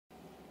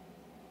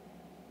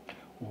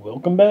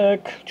Welcome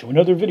back to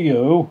another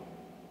video.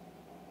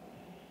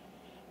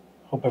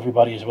 Hope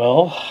everybody is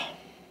well.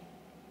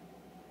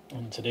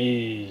 And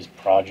today's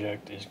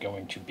project is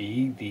going to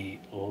be the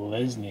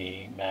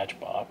Lesney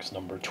Matchbox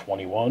number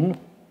 21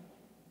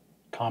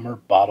 Comer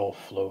Bottle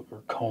Float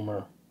or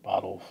Comer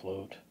Bottle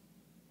Float.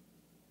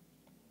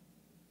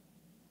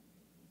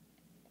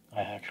 I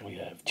actually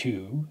have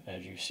two,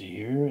 as you see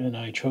here, and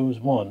I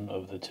chose one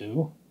of the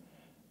two,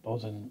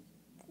 both in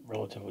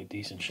relatively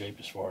decent shape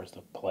as far as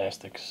the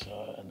plastics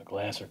and the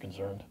glass are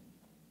concerned.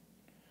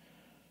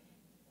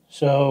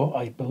 So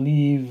I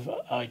believe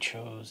I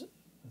chose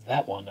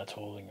that one that's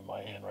holding in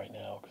my hand right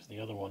now because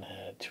the other one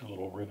had two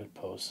little rivet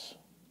posts,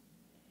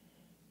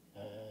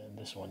 and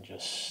this one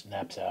just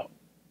snaps out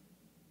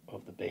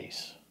of the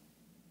base.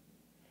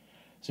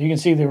 So you can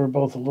see they were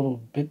both a little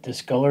bit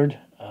discolored.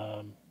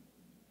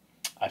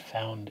 I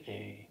found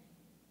a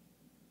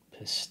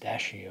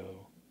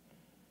pistachio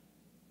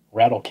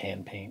rattle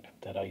can paint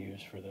that I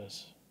use for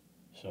this.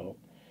 So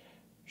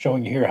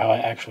showing you here how I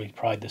actually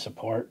pried this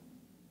apart,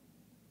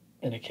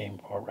 and it came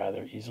apart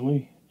rather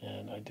easily,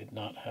 and I did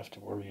not have to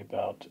worry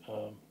about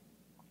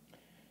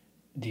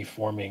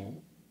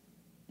deforming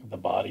the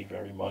body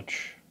very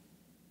much.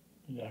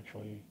 It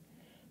actually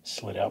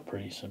slid out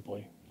pretty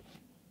simply.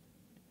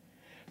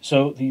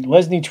 So the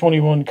Lesney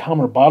 21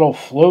 Comer Bottle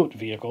Float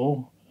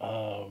vehicle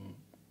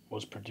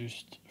was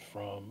produced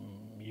from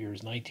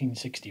years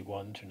 1961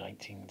 to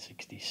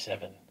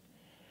 1967.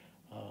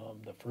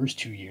 The first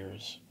 2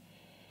 years,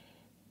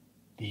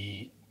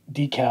 the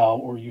decal,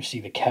 or you see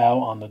the cow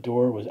on the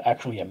door, was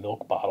actually a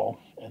milk bottle,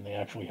 and they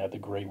actually had the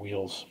gray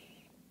wheels.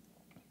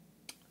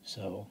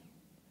 So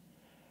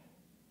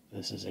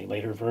this is a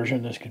later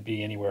version. This could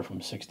be anywhere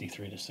from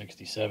 63 to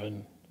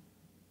 67.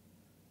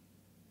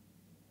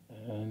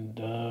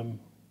 And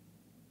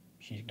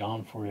she's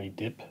gone for a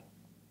dip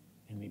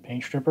in the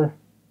paint stripper.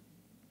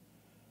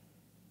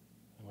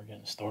 And we're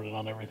getting started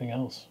on everything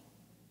else.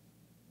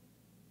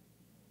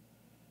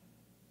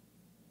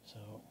 So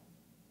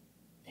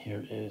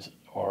here is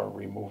our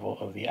removal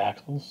of the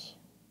axles.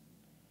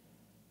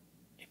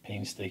 A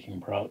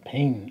painstaking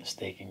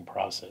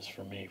process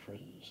for me. For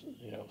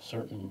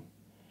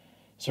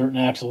certain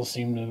axles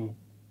seem to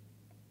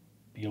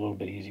be a little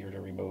bit easier to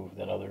remove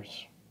than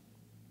others.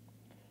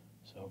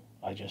 So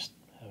I just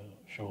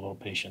show a little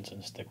patience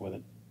and stick with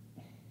it.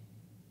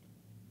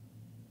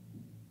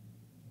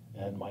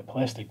 And my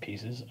plastic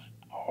pieces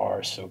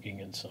are soaking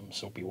in some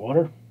soapy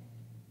water.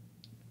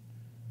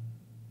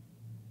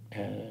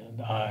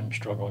 And I'm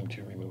struggling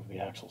to remove the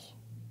axles.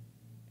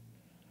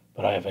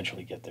 But I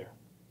eventually get there.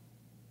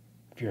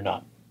 If you're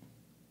not,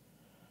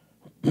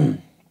 I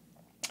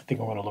think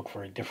I'm going to look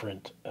for a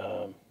different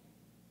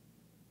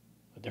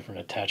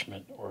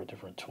attachment or a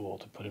different tool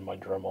to put in my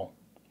Dremel.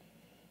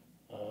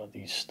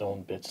 These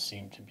stone bits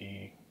seem to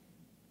be,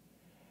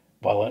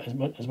 while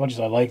as much as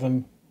I like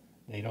them,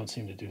 they don't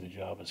seem to do the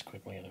job as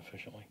quickly and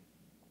efficiently.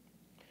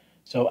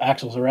 So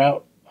axles are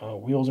out,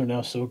 wheels are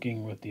now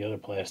soaking with the other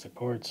plastic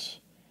parts,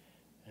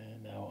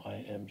 and now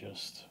I am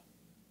just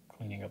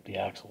cleaning up the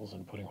axles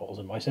and putting holes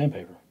in my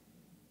sandpaper.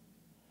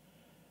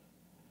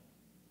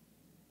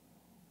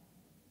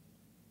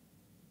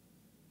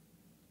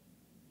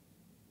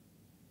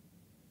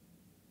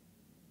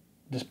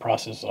 This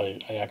process I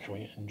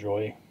actually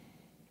enjoy,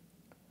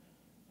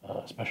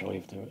 especially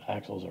if the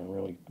axles are in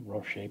really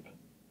rough shape.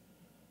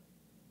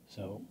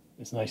 So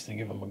it's nice to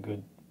give them a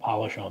good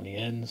polish on the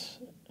ends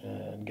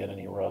and get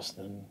any rust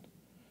and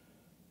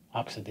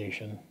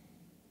oxidation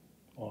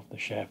off the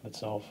shaft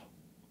itself.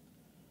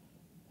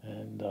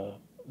 And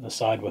the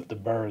side with the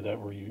burr that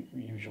we're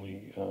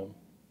usually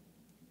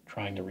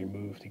trying to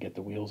remove to get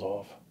the wheels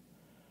off,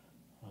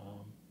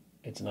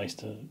 it's nice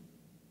to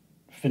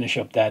finish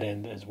up that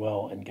end as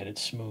well and get it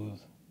smooth.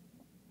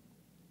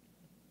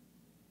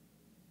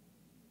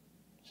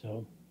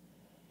 So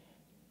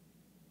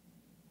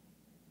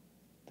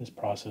this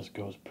process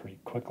goes pretty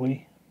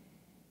quickly.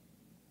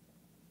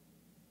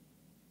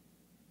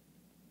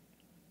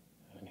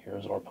 And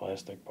here's our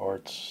plastic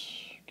parts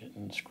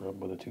getting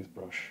scrubbed with a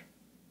toothbrush.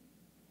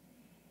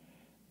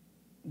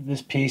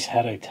 This piece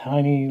had a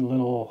tiny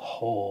little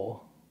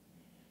hole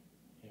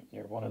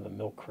near one of the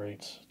milk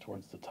crates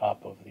towards the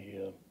top of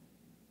the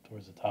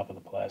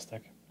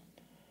plastic,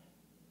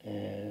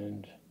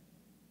 and it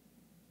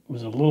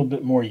was a little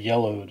bit more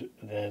yellowed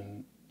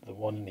than the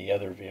one in the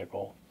other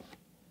vehicle,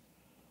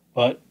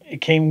 but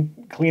it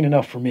came clean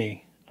enough for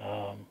me.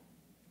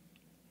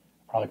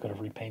 Probably could have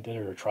repainted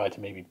it or tried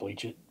to maybe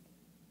bleach it,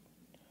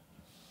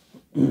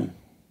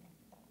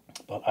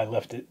 but I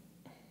left it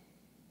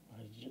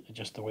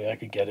just the way I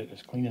could get it.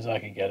 As clean as I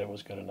could get it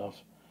was good enough.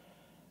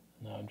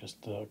 Now I'm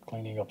just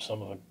cleaning up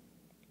some of the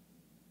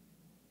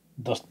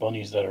dust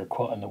bunnies that are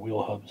caught in the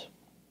wheel hubs.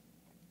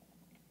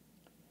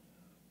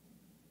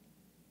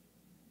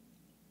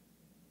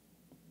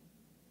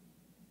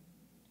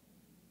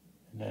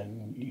 And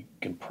then you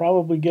can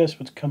probably guess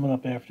what's coming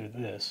up after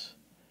this.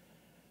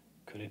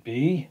 Could it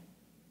be?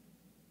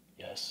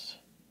 Yes,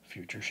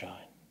 future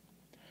shine.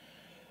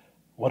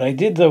 What I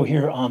did though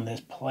here on this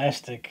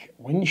plastic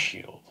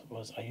windshield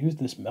was I used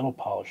this metal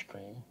polish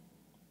cream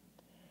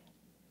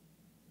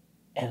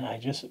and I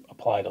just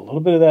applied a little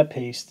bit of that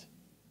paste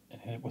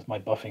and hit it with my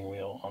buffing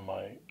wheel on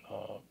my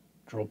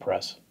drill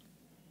press.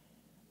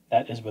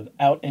 That is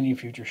without any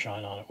future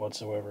shine on it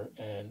whatsoever,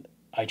 and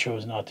I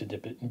chose not to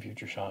dip it in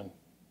future shine.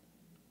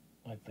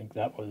 I think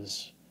that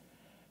was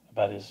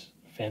about as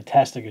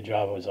fantastic a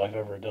job as I've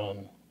ever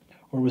done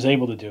or was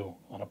able to do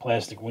on a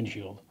plastic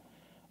windshield.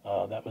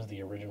 That was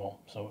the original.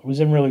 So it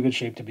was in really good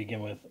shape to begin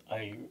with.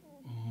 I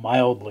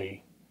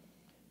mildly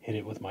hit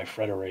it with my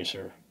fret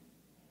eraser.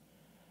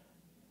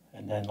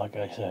 And then, like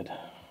I said,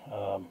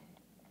 I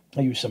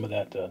used some of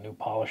that new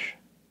polish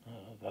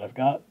that I've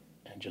got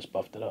and just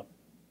buffed it up.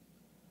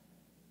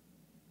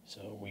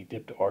 So we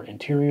dipped our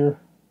interior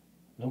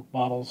milk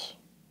bottles,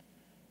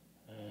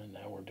 and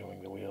now we're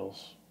doing the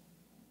wheels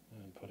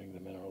and putting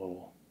them in our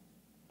little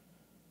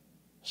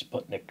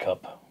Sputnik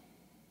cup.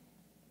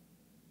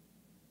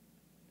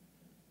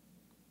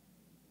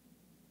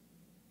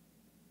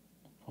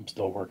 I'm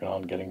still working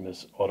on getting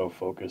this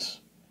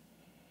autofocus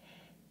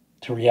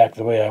to react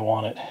the way I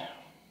want it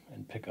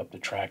and pick up the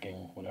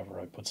tracking whenever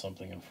I put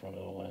something in front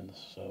of the lens.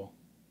 So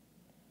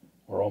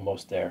we're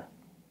almost there.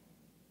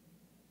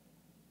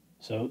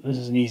 So this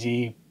is an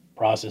easy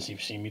process.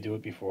 You've seen me do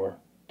it before.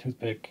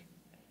 Toothpick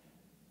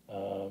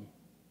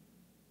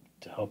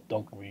to help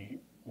dunk the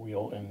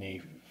wheel in the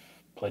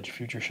Pledge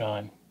Future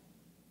Shine.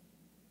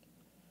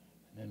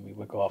 And then we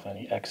wick off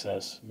any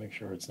excess, make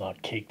sure it's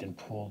not caked and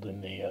pulled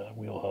in the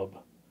wheel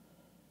hub.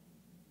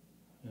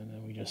 And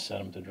then we just set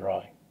them to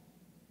dry.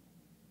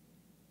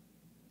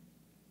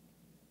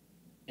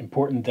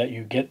 Important that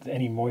you get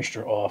any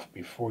moisture off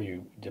before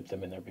you dip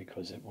them in there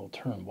because it will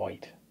turn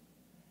white.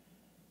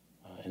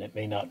 And it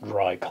may not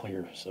dry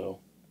clear, so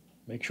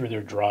make sure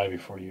they're dry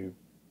before you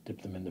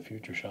dip them in the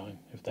Future Shine,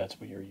 if that's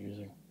what you're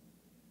using.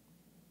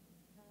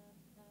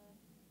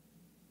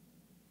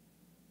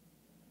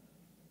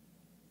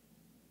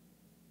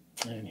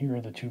 And here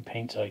are the two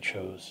paints I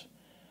chose.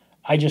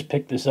 I just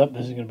picked this up.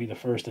 This is going to be the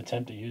first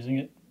attempt at using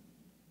it.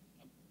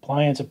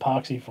 Appliance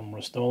Epoxy from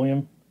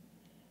Rust-Oleum.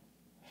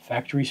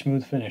 Factory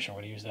Smooth Finish. I'm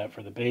going to use that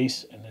for the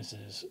base, and this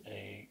is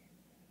a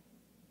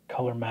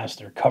Color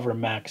Master Cover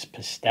Max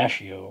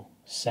Pistachio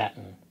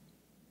Satin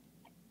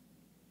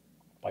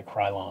by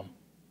Krylon.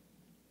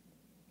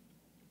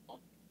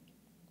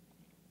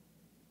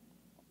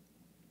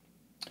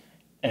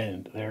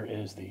 And there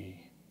is the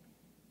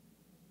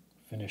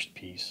finished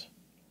piece,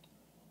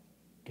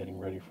 getting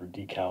ready for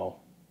decal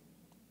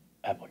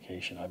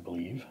application, I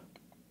believe.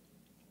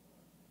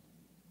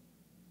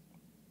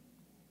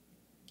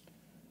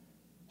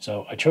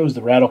 So I chose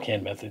the rattle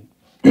can method,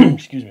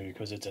 excuse me,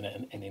 because it's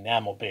an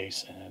enamel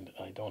base and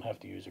I don't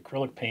have to use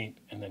acrylic paint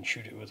and then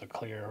shoot it with a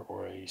clear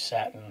or a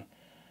satin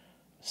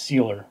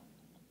sealer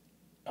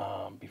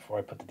before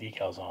I put the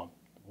decals on.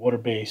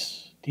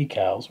 Water-based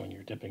decals, when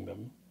you're dipping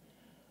them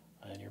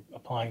and you're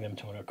applying them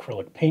to an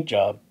acrylic paint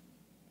job,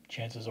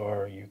 chances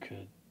are you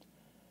could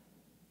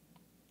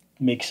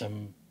make a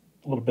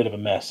little bit of a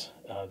mess.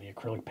 The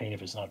acrylic paint,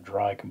 if it's not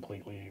dry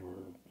completely, or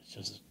it's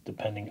just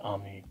depending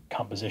on the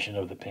composition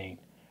of the paint,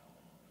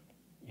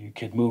 you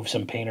could move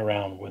some paint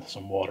around with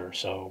some water.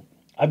 So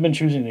I've been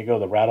choosing to go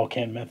the rattle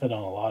can method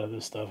on a lot of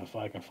this stuff if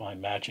I can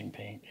find matching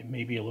paint. It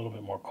may be a little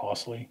bit more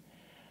costly.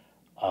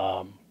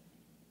 I'm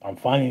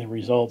finding the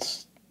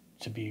results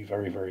to be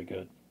very, very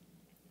good.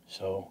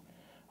 So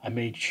I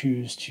may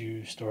choose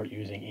to start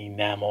using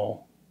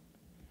enamel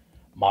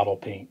model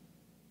paint.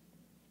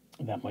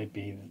 That might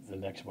be the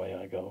next way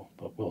I go,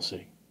 but we'll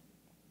see.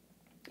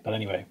 But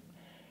anyway,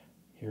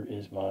 here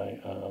is my,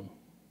 I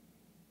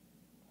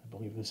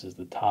believe this is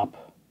the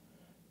top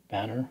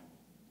banner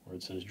where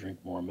it says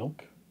drink more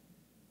milk.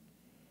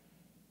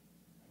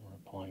 We're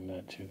applying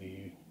that to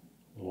the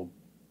little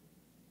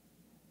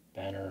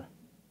banner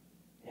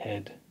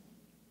head,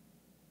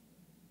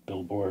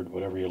 billboard,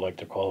 whatever you like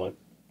to call it,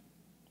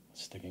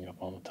 sticking up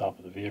on the top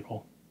of the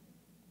vehicle.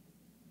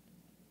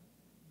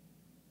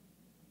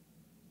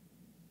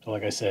 So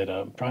like I said,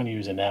 I'm trying to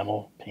use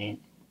enamel paint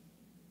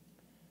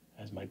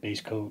as my base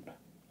coat,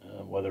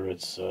 whether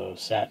it's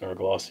satin or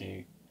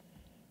glossy,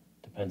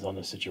 depends on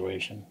the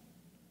situation.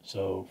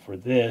 So for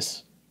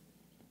this,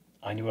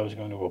 I knew I was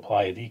going to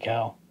apply a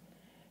decal,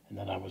 and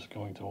then I was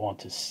going to want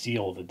to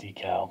seal the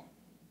decal.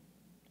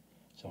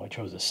 So I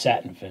chose a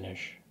satin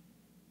finish,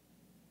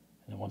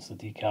 and then once the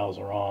decals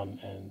are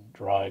on and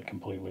dried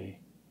completely,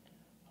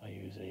 I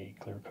use a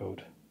clear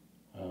coat,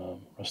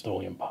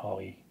 Rust-Oleum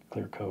Poly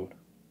clear coat,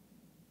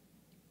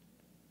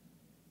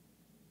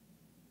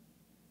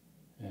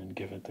 and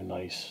give it the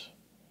nice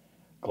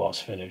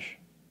gloss finish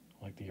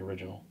like the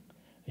original.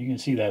 You can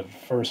see that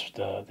first,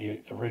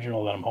 the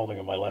original that I'm holding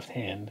in my left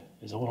hand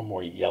is a little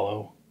more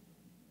yellow.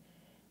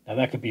 Now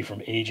that could be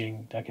from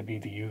aging, that could be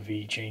the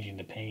UV changing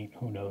the paint,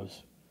 who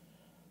knows.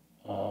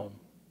 And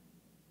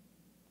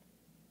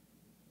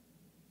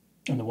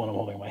the one I'm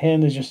holding in my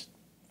hand is just,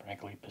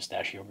 frankly,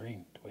 pistachio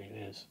green, the way it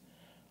is.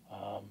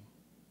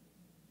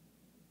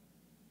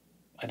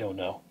 I don't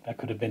know. That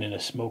could have been in a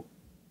smoke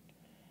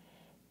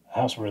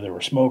house where there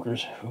were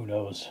smokers. Who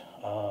knows?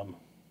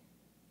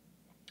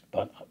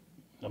 But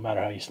no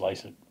matter how you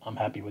slice it, I'm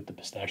happy with the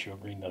pistachio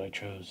green that I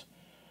chose.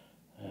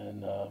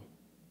 And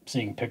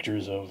seeing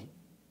pictures of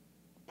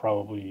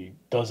probably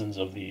dozens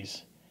of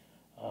these,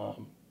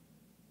 um,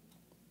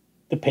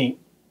 the paint,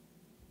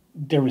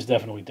 there was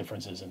definitely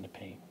differences in the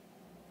paint.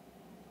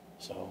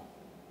 So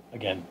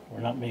again, we're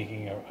not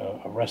making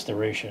a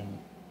restoration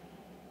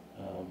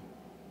um,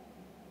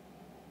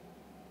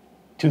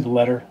 to the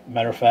letter.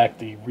 Matter of fact,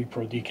 the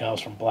repro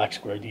decals from Black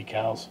Square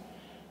Decals,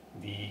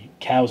 the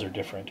cows are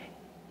different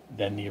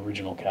than the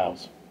original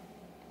cows.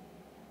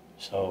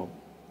 So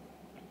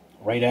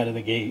right out of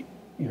the gate,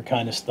 you're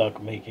kind of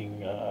stuck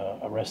making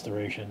a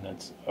restoration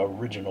that's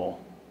original.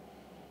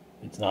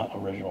 It's not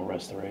original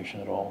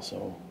restoration at all.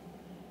 So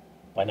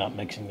by not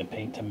mixing the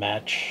paint to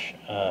match,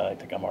 I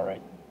think I'm all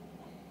right.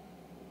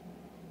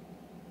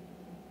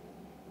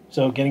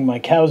 So getting my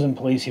cows in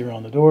place here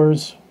on the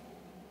doors,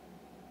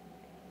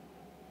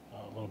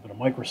 a little bit of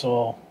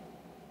microsol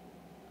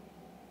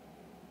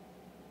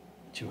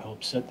to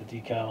help set the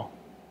decal.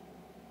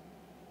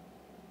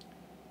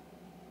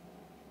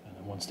 And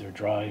then once they're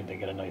dry, they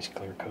get a nice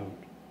clear coat.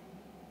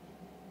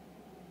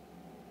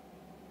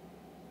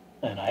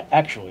 And I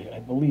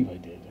believe I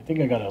did. I think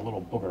I got a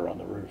little booger on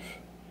the roof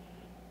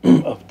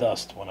of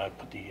dust when I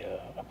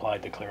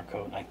applied the clear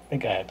coat, and I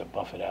think I had to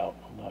buff it out.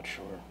 I'm not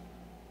sure.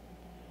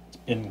 It's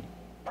been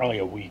probably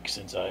a week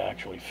since I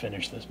actually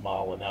finished this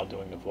model and now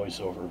doing the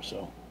voiceover,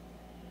 so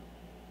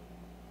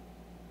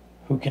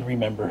who can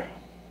remember?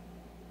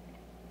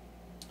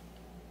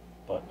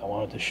 But I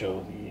wanted to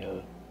show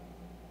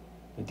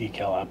the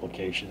decal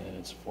application in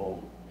its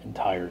full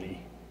entirety.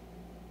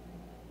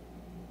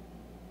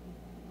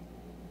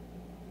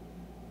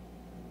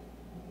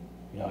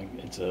 You know,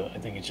 I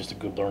think it's just a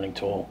good learning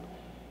tool.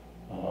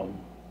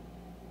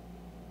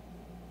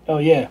 Oh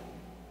yeah,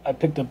 I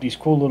picked up these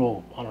cool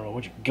little, I don't know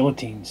which,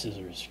 guillotine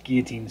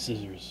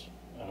scissors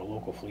at a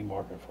local flea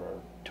market for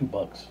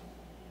 $2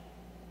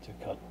 to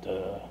cut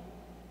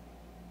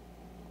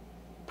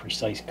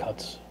precise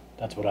cuts.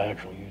 That's what I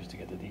actually use to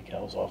get the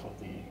decals off of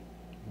the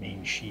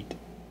main sheet.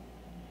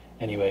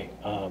 Anyway,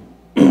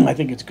 I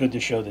think it's good to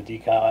show the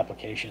decal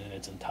application in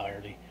its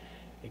entirety.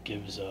 It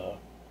gives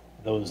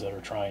those that are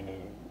trying to,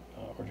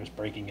 or just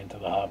breaking into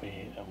the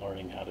hobby and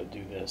learning how to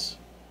do this,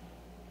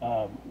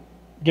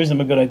 gives them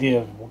a good idea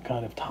of what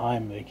kind of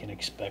time they can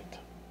expect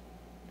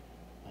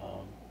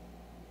or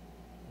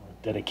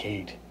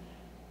dedicate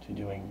to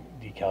doing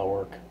decal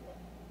work.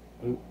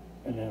 Ooh,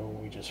 and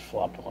then we just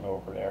flopped one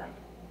over there.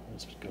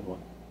 This was a good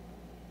one.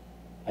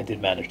 I did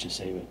manage to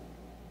save it.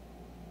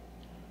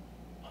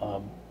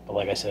 But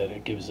like I said,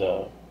 it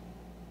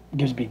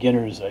gives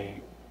beginners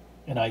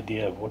an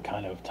idea of what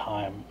kind of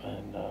time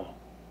and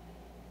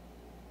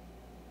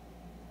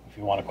if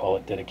you want to call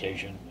it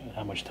dedication, and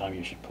how much time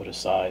you should put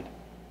aside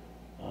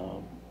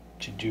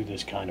to do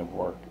this kind of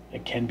work.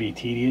 It can be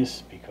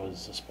tedious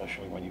because,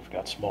 especially when you've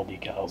got small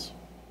decals,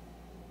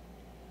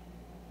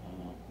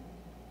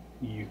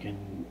 you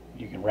can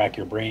rack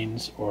your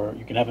brains, or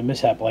you can have a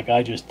mishap like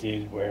I just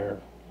did, where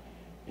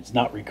it's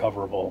not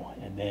recoverable,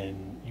 and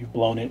then you've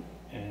blown it,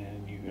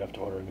 and you have to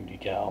order a new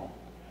decal,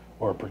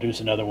 or produce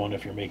another one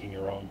if you're making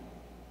your own.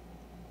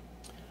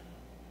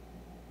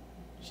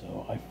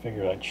 So I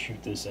figured I'd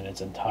shoot this in its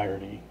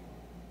entirety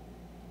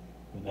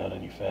without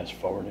any fast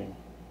forwarding.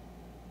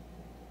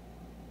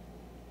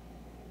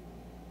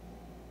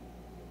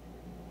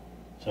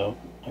 So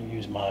I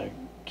use my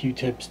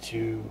Q-tips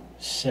to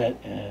set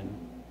and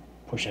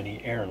push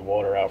any air and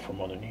water out from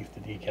underneath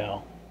the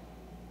decal.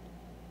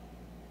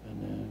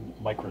 And then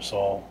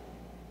microsol.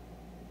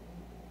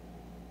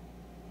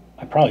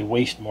 I probably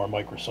waste more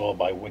microsol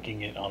by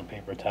wicking it on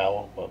paper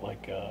towel, but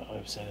like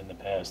I've said in the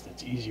past,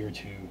 it's easier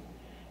to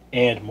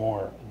add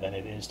more than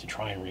it is to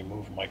try and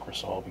remove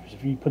microsol, because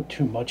if you put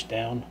too much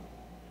down,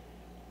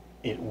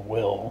 it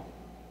will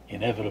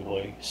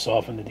inevitably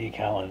soften the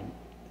decal and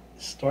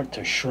start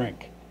to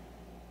shrink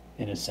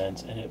in a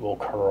sense, and it will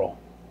curl.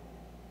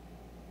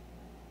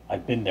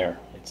 I've been there.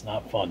 It's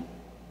not fun.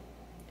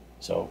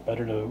 So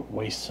better to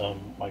waste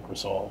some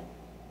microsol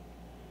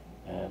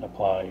and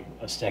apply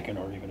a second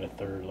or even a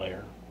third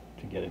layer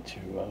to get it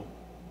to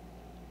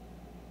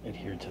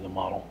adhere to the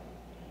model.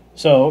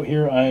 So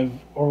here I've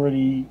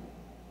already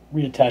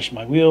reattached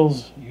my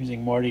wheels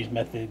using Marty's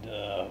method.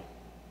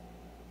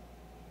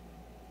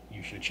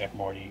 You should check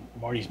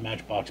Marty's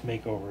Matchbox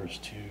Makeovers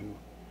to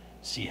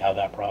see how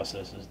that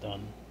process is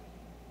done.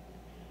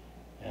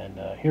 And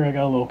here I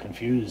got a little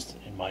confused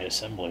in my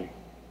assembly.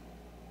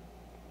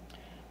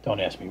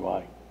 Don't ask me why.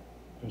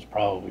 It was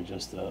probably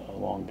just a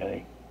long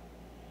day.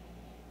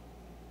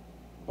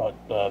 But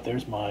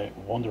there's my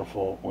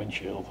wonderful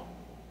windshield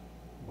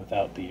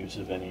without the use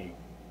of any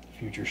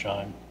future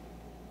shine.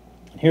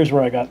 And here's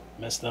where I got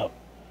messed up.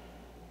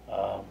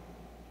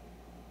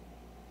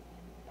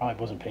 Probably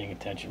wasn't paying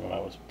attention when I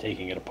was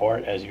taking it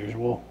apart, as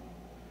usual.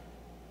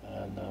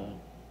 And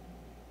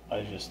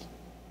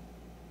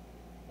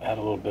I had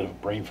a little bit of a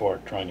brain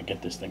fart trying to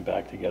get this thing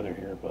back together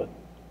here, but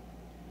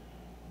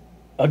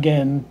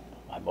again,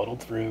 I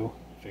muddled through,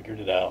 figured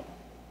it out.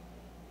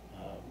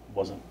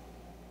 Wasn't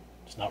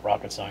It's not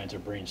rocket science or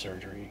brain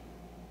surgery.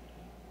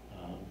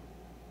 Um,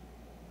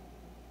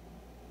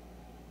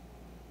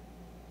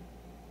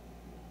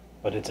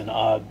 but it's an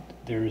odd.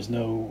 There's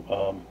no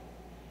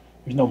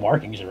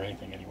markings or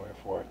anything anywhere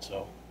for it.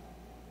 So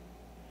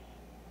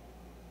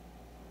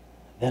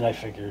then I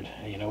figured,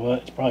 hey, you know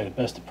what? It's probably the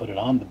best to put it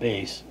on the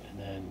base and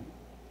then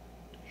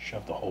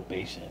shove the whole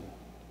base in,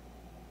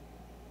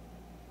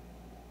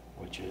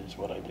 which is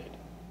what I did.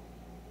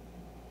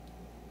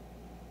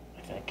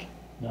 I think.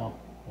 No,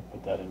 I'll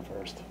put that in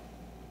first.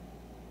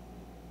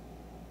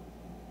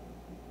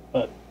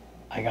 But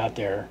I got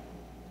there,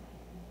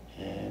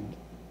 and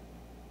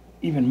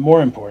even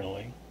more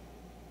importantly,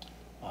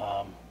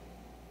 um,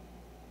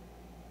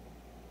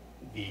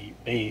 the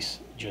base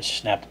just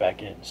snapped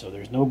back in. So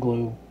there's no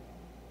glue,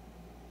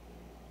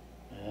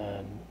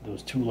 and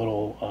those two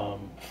little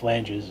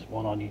flanges,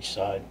 one on each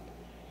side,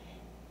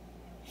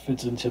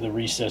 fits into the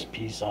recessed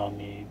piece on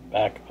the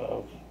back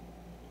of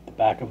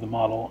the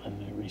model, and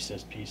the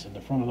recessed piece in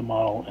the front of the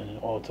model, and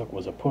all it took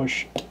was a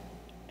push,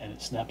 and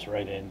it snaps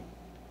right in,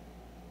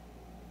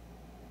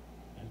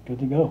 and good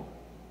to go.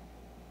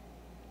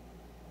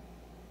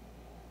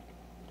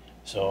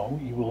 So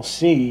you will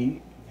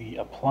see the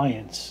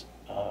appliance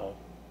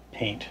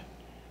paint,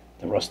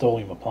 the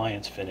Rust-Oleum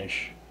appliance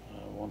finish,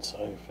 once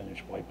I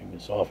finish wiping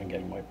this off and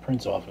getting my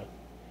prints off it.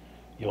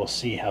 You'll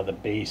see how the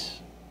base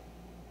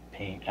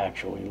paint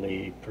actually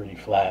laid pretty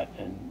flat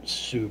and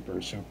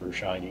super, super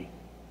shiny.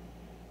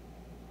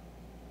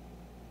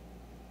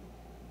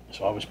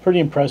 So I was pretty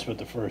impressed with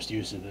the first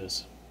use of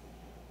this,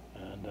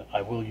 and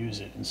I will use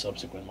it in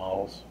subsequent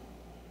models.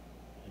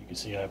 You can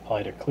see I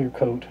applied a clear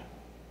coat,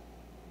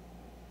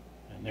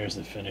 and there's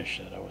the finish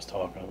that I was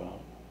talking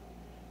about.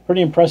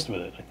 Pretty impressed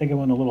with it. I think it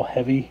went a little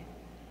heavy.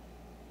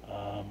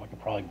 I could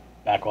probably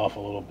back off a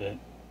little bit,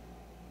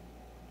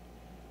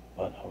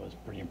 but I was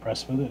pretty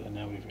impressed with it. And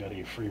now we've got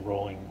a free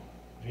rolling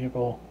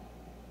vehicle,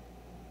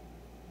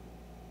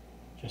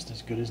 just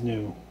as good as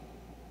new.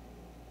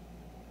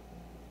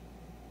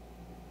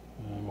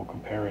 And we'll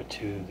compare it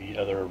to the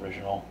other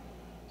original.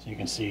 So you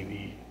can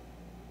see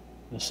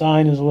the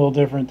sign is a little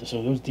different.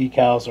 So those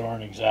decals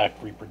aren't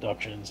exact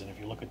reproductions. And if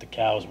you look at the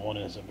cows, one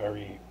is a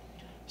very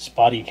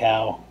spotty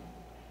cow,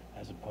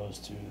 as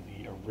opposed to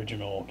the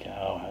original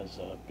cow has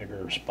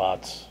bigger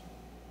spots.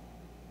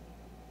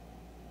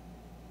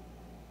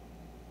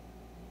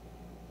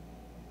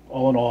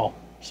 All in all,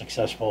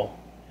 successful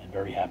and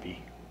very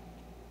happy.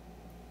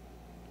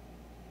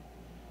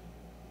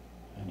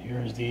 And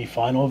here's the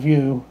final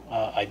view.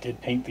 I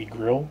did paint the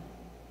grille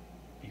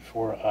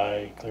before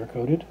I clear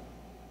coated,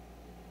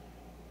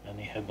 and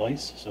the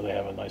headlights, so they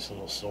have a nice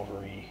little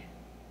silvery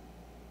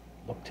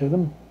look to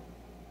them.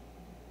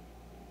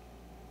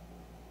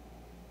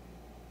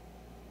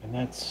 And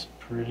that's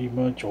pretty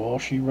much all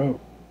she wrote.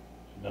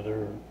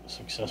 Another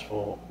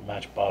successful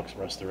Matchbox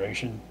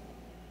restoration.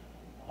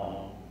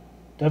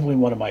 Definitely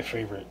one of my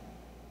favorite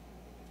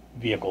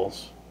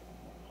vehicles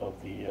of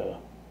the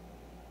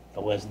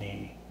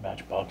Lesney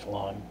Matchbox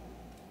line.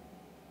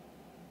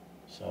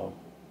 So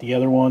the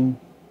other one,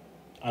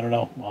 I don't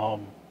know.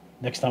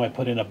 Next time I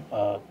put in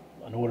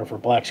an order for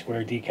black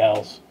square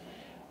decals,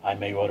 I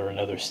may order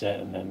another set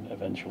and then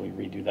eventually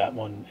redo that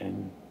one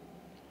and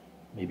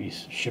maybe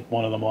ship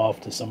one of them off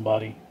to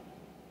somebody.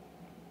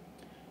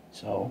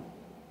 So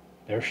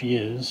there she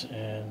is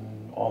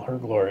in all her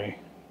glory.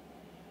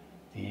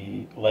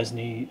 The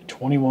Lesney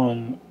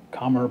 21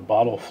 Commer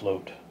Bottle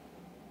Float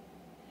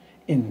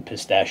in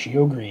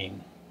pistachio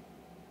green.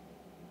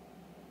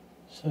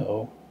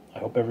 So I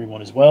hope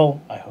everyone is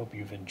well. I hope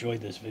you've enjoyed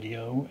this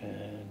video,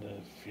 and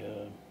if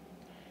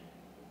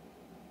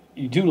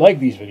you do like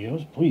these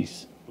videos,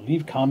 please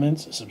leave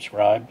comments,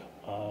 subscribe,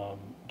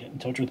 get in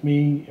touch with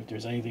me if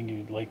there's anything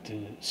you'd like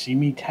to see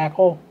me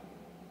tackle,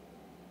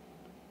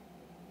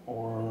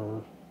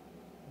 or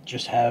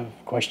just have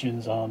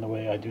questions on the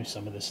way I do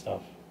some of this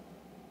stuff.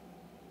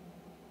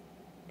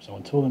 So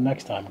until the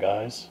next time,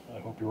 guys, I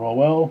hope you're all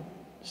well,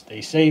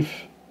 stay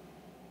safe,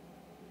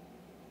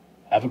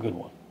 have a good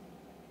one.